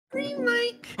Green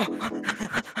light. Red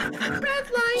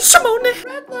light. Simone.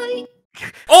 Red light.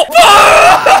 Oh!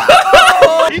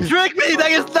 Oh, you tricked me!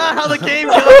 That is not how the game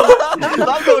goes!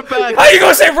 I'm going back! How you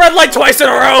gonna say red light twice in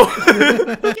a row?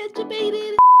 Get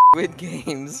debated. Squid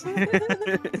games.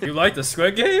 You like the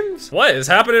Squid games? What is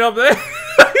happening up there?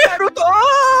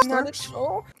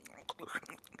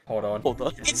 Hold on. Hold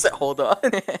on. He said, hold on.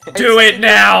 Do it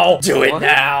now! Do it What?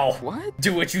 now! What?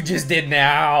 Do what you just did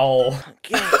now!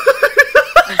 Okay.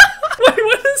 Wait,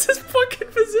 what is this fucking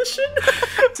position?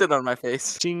 Sit on my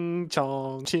face. Ching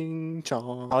chong, ching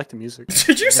chong. I like the music.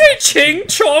 Did you say ching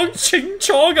chong, ching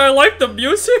chong? I like the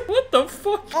music? What the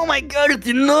fuck? Oh my god, it's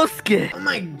Inosuke! Oh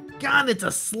my god, it's a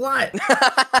slut.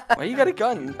 Why you got a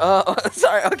gun?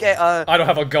 Sorry, okay, I don't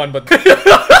have a gun, but...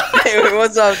 hey,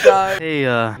 what's up, dog? Hey, you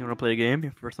wanna play a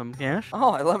game for some cash?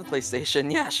 Oh, I love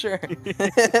PlayStation. Yeah, sure.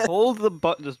 Hold the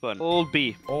button, this button. Hold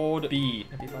B. Old B.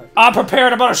 I'm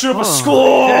prepared, I'm about to shoot up a Oh,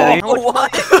 school! okay. Oh,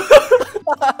 what?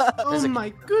 Oh my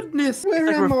goodness, where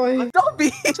am I? Don't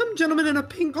be. Some gentleman in a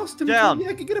pink costume Down. told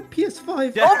me I could get a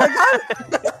PS5. Yeah. Oh my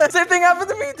god. Same thing happened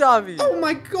to me, Tommy. Oh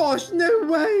my gosh, no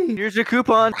way. Here's your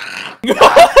coupon. Give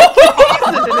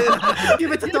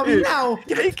it to Tommy now.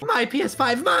 My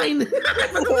PS5, mine.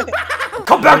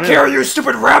 Come back here, you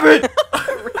stupid rabbit!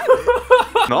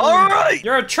 Alright!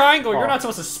 You're a triangle, you're not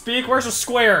supposed to speak. Where's a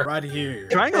square? Right here.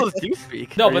 Triangles do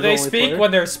speak. No, Are but you they the only speak player?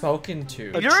 when they're spoken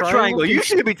to. You're a triangle. You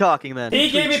should be talking then. He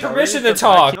gave me permission to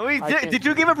talk. Oh, did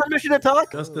you give him permission to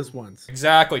talk? Just this once.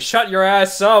 Exactly. Shut your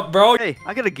ass up, bro. Hey,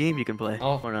 I got a game you can play.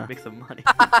 Oh. Wanna make some money?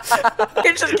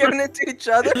 You're just giving it to each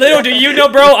other. Little do you know,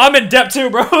 bro, I'm in debt too,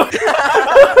 bro.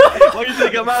 Why do you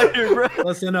think I'm out here, bro?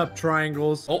 Listen up,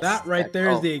 triangles. Oh. That right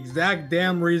there is Oh. the exact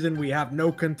damn reason we have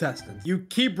no contestants. You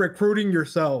keep recruiting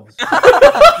yourselves. Wait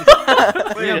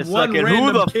a have one second. Who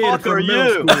random the kid fuck from are middle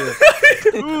you?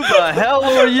 school. Who the hell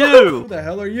are Who you? the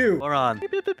hell are you? Hold on.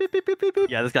 Beep, beep, beep, beep, beep, beep, beep.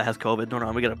 Yeah, this guy has COVID. Hold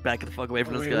on, we gotta back the fuck away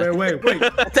from this guy. Wait.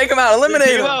 Take him out. Eliminate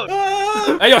Take him him. out.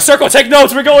 Ah! Hey, yo, Circle, take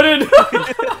notes. We're going in.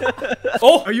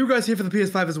 Oh. Are you guys here for the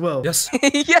PS5 as well? Yes.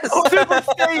 Yes. Super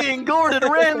staying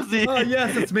Gordon Ramsay. Oh,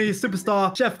 yes, it's me,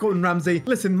 superstar Chef Gordon Ramsay.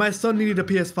 Listen, my son needed a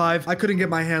PS5. I couldn't get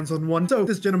my hands on one, so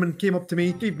this gentleman came up to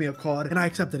me, gave me a card, and I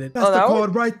accepted it. That's Oh, the that one?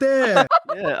 card right there.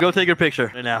 Yeah. Go take your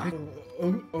picture right now.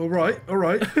 All right. Where?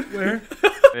 Right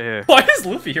here. Why is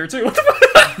Luffy here too?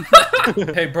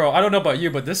 Hey, bro, I don't know about you,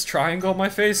 but this triangle on my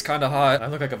face kinda hot. I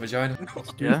look like a vagina.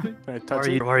 Yeah? Why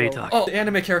are you talking? Oh, the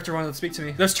anime character wanted to speak to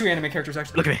me. There's two anime characters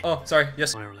actually. Look at me. Oh, sorry.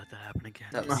 Yes. Don't ever let that happen again.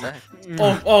 That was sad.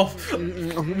 Oh.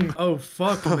 Oh,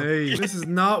 fuck me. This is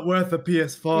not worth a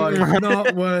PS5.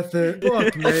 Not worth it.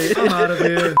 Fuck me. I'm out of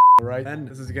here. Alright, then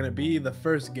this is gonna be the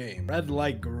first game. Red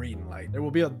light, green light. There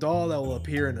will be a doll that will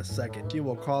appear in a second. She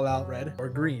will call out red or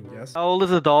green, yes? How old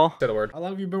is the doll? Say the word. How long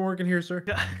have you been working here, sir?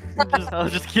 I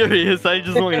was just curious. I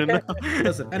just wanted to know.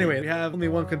 Listen, anyway, we have only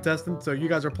one contestant, so you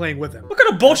guys are playing with him. What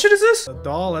kind of bullshit is this? The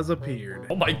doll has appeared.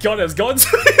 Oh my god, it has guns.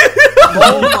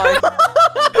 Oh my.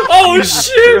 Oh Jesus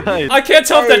shit! Christ. I can't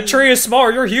tell if that tree is small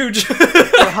or you're huge.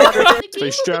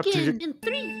 Stay strapped to your... In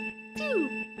 3,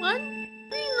 2, 1,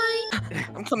 green light,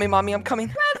 I'm coming, mommy. I'm coming.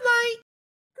 red light,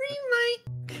 green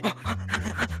light,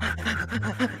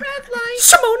 red light,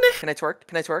 Simone. Can I twerk?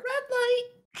 Can I twerk? red light.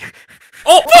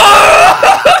 Oh!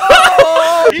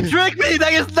 Oh, you tricked me!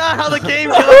 That is not how the game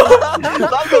goes! I'm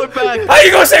going back! How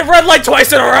you gonna say red light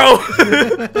twice in a row?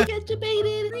 Get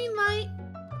debated, green light,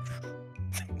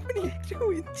 What are you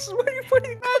doing? What are you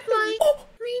putting? red light,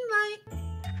 green light,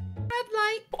 red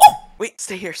light, Wait,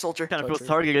 stay here, soldier. Kind of feels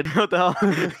targeted. What the hell?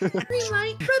 green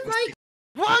light, red light,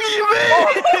 What do you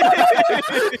mean?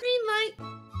 green light,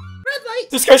 red light,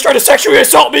 This guy's trying to sexually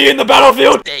assault me in the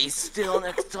battlefield. Stay still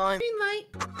next time. green light.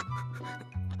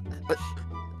 But-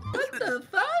 What the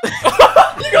fuck?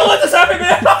 You gonna let this happen,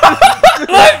 man?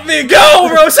 Let me go,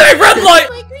 bro. Say red light.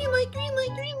 Green light, green light,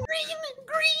 green, green.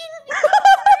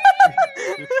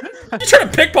 You trying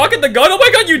to pickpocket the gun? Oh my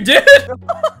god, you did.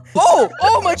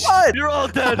 Oh my god! You're all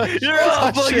dead! You're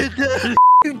all fucking dead!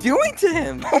 What are you doing to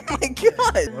him? Oh my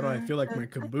god! Why do I feel like my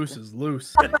caboose is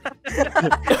loose?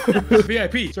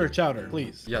 VIP, Sir Chowder,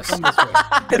 please. Yes. Come this way.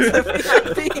 It's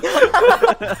a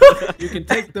VIP. You can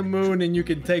take the moon and you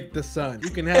can take the sun. You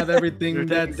can have everything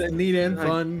that's neat and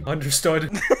fun.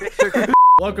 Understood.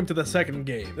 Welcome to the second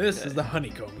game. This is the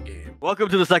honeycomb game. Welcome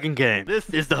to the second game. This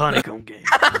is the honeycomb game.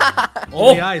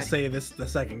 Only I say this is the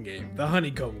second game. The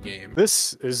honeycomb game.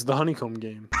 This is the honeycomb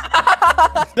game.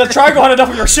 The triangle had enough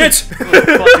of your shit.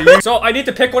 So I need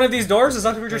to pick one of these doors. Is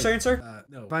that what you're saying, sir?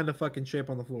 No, find a fucking shape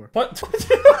on the floor. What?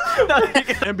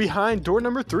 And behind door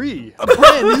number 3, a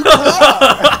brand new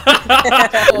car.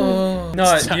 Oh,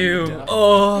 not you.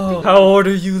 Oh, how old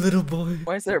are you, little boy?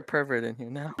 Why is there a pervert in here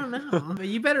now? I don't know, but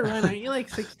you better run. Aren't you like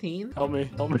 16? Help me,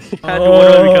 help me. How do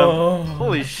what do I become?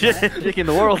 Holy shit, taking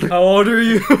the world. How old are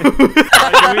you?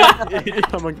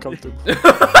 I'm uncomfortable.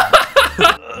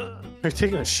 Are you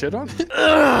taking a shit on it?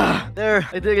 There,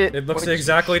 I dig it. It looks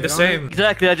exactly the same.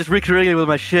 Exactly, I just recreated it with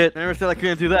my shit. I never said I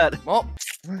couldn't do that. Well,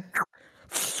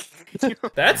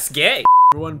 That's gay.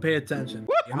 Everyone pay attention.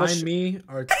 Behind me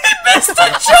are... Missed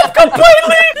the jump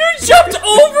completely! You jumped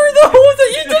over the hole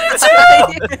that you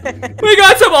did too! We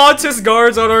got some autist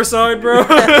guards on our side, bro.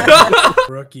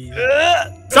 rookies.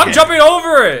 Stop jumping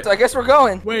over it! so I guess we're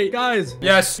going. Wait, guys.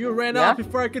 Yes. You ran Yeah? out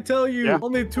before I could tell you. Yeah.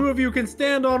 Only 2 of you can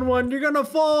stand on one. You're gonna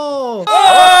fall.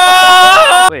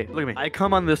 Ah! Wait, look at me. I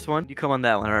come on this one, you come on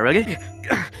that one. Alright, ready?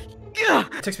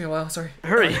 It takes me a while, sorry.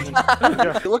 Hurry.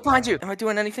 Look behind you. Am I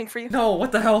doing anything for you? No,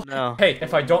 what the hell? No. Hey,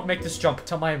 if I don't make this jump,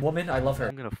 tell my woman I love her.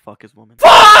 I'm gonna fuck his woman.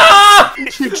 Ah!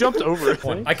 You jumped over it.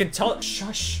 I can tell.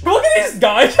 Shush. Look at these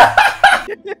guys.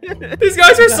 These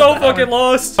guys are so fucking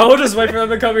lost. I'll just wait for them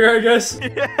to come here, I guess.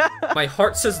 My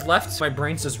heart says left, my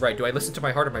brain says right. Do I listen to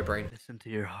my heart or my brain? Listen to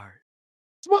your heart.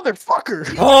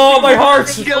 Motherfucker. Oh, my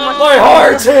heart! My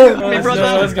heart!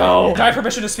 Let's go. Can I have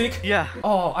permission to speak? Yeah.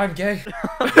 Oh, I'm gay.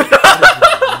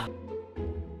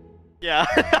 Yeah.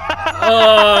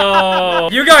 Oh,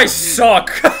 you guys suck.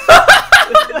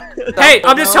 Hey,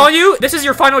 I'm just telling you, this is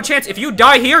your final chance. If you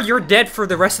die here, you're dead for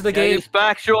the rest of the game. It's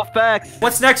facts, show facts.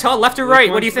 What's next, huh? Left or right?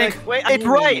 What do you think? Wait, it's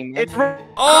right. It's right.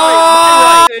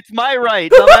 Oh! It's my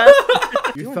right, dumbass.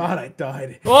 You thought I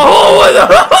died. Oh, what the?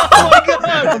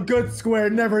 A good square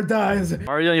never dies.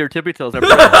 Mario on your tippy toes. Tell me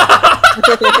the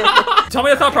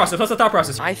thought process. What's the thought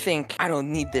process? I think I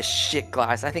don't need this shit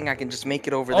glass. I think I can just make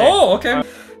it over there. Oh, okay.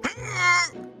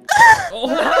 Oh.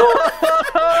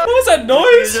 What was that It's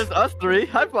noise? just us 3.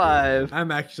 High five.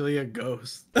 I'm actually a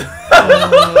ghost. Oh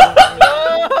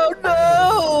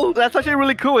no! That's actually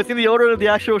really cool. It's in the order of the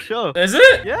actual show. Is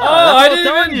it? Yeah, Oh, that's I what I'm didn't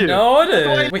telling even you. know That's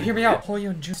why- it. Wait, hear me out. Hoyo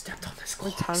and Jun stepped on this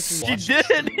glass. She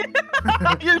did.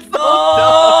 You're so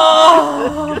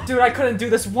Oh! Dude, I couldn't do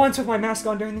this once with my mask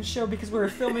on during the show because we were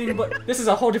filming, but this is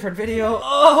a whole different video.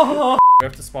 Oh! We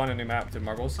have to spawn a new map to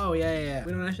marbles. Oh, yeah.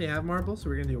 We don't actually have marbles, so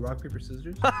we're gonna do rock, paper,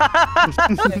 scissors.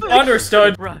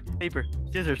 Understood. Rock, paper,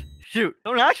 scissors, shoot.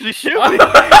 Don't actually shoot me.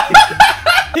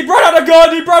 He brought out a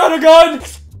gun! He brought out a gun!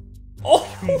 Oh!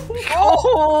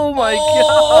 Oh my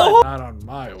Oh! Not on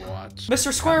my watch.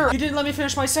 Mr. Square, you didn't let me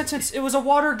finish my sentence. It was a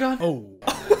water gun. Oh.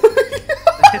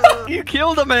 god. You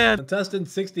killed a man. Contestant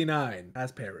 69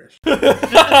 has perished.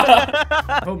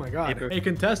 Oh my god. Paper. Hey,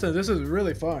 contestants, this is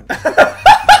really fun.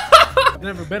 I've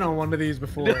never been on one of these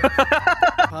before.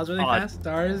 Pause really fast.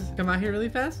 Stars come out here really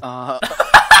fast.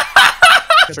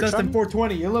 Contestant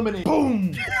 420, eliminate.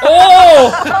 Boom!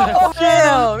 Oh! Oh,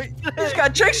 damn! He just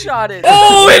got trick shotted.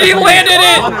 Oh, and he landed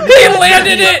it! He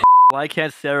landed it! Why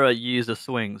can't Sarah use the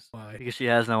swings? Why? Because she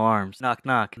has no arms. Knock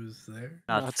knock. Who's there?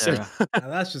 Not Not Sarah. Now,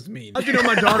 that's just mean. How'd you know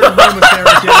my daughter's name was Sarah?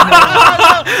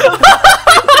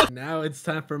 Now it's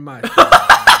time for my.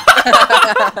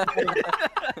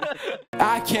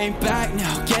 I came back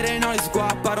now, getting all this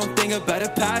guap, I don't think I better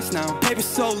pass now. Paper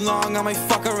so long, I might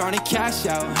fuck around and cash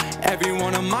out.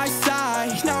 Everyone on my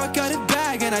side, now I got it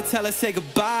back and I tell her say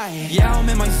goodbye. Yeah, I'm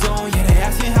in my zone, yeah, they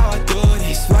asking how I do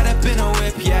this. Right up in a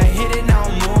whip, yeah, I hit it, now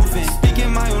I'm moving.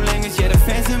 Speaking my own language, yeah, the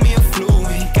fans in me are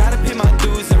fluent. Gotta pay my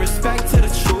dues and respect to the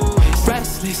truest.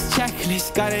 Restless,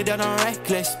 checklist, got it done on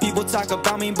reckless. People talk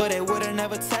about me, but they would've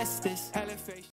never test this.